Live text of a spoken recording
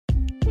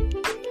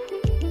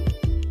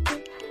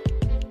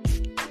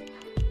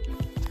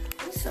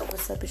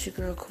what's up? It's your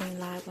girl Queen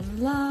live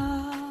on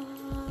live.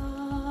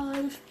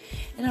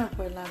 And I'm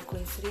recording live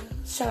Queen Studio.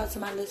 Shout out to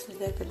my listeners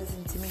that have been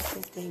listening to me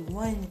since day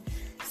one.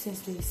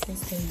 Since day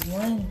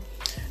one.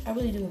 I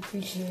really do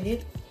appreciate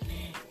it.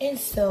 And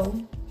so,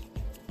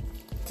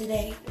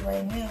 today,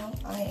 right now,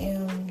 I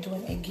am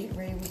doing a get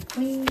ready with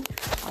Queen.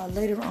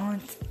 Later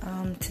on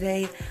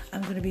today,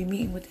 I'm going to be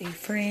meeting with a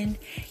friend.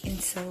 And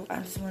so, I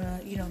just want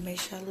to, make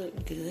sure I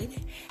look good.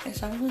 And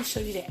so, I'm going to show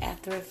you the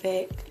after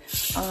effect.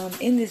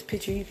 In this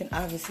picture, you can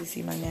obviously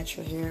see my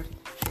natural hair.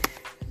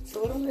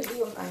 So, what I'm going to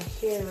do with my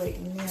hair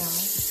right now,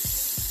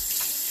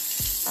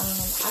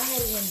 I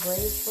had it in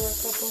braids for a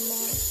couple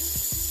months.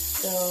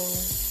 So,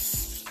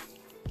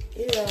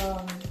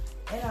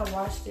 and I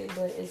washed it,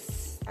 but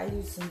I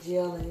used some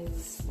gel and it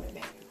just went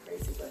back to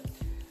crazy. But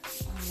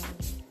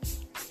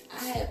I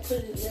had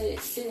let it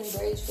sit in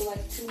braids for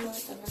like 2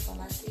 months. I'm not gonna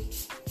lie to you.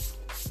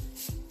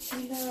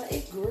 And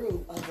it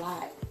grew a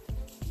lot,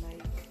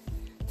 like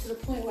to the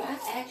point where I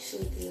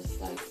actually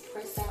just like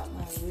press out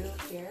my real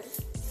hair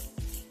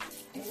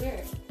and wear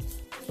it,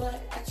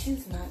 but I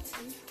choose not to.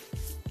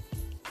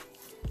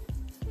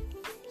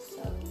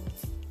 So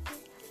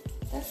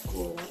that's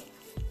cool though.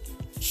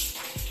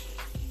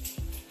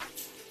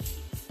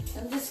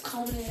 I'm just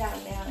combing it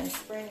out now and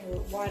spraying it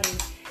with water,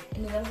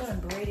 and then I'm going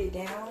to braid it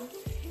down,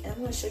 and I'm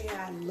going to show you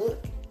how I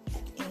look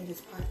at the end of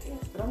this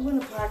podcast. But I'm going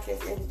to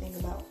podcast everything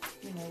about,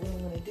 what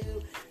I'm going to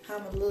do, how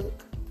I'm going to look,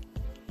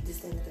 this,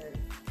 that, and the third.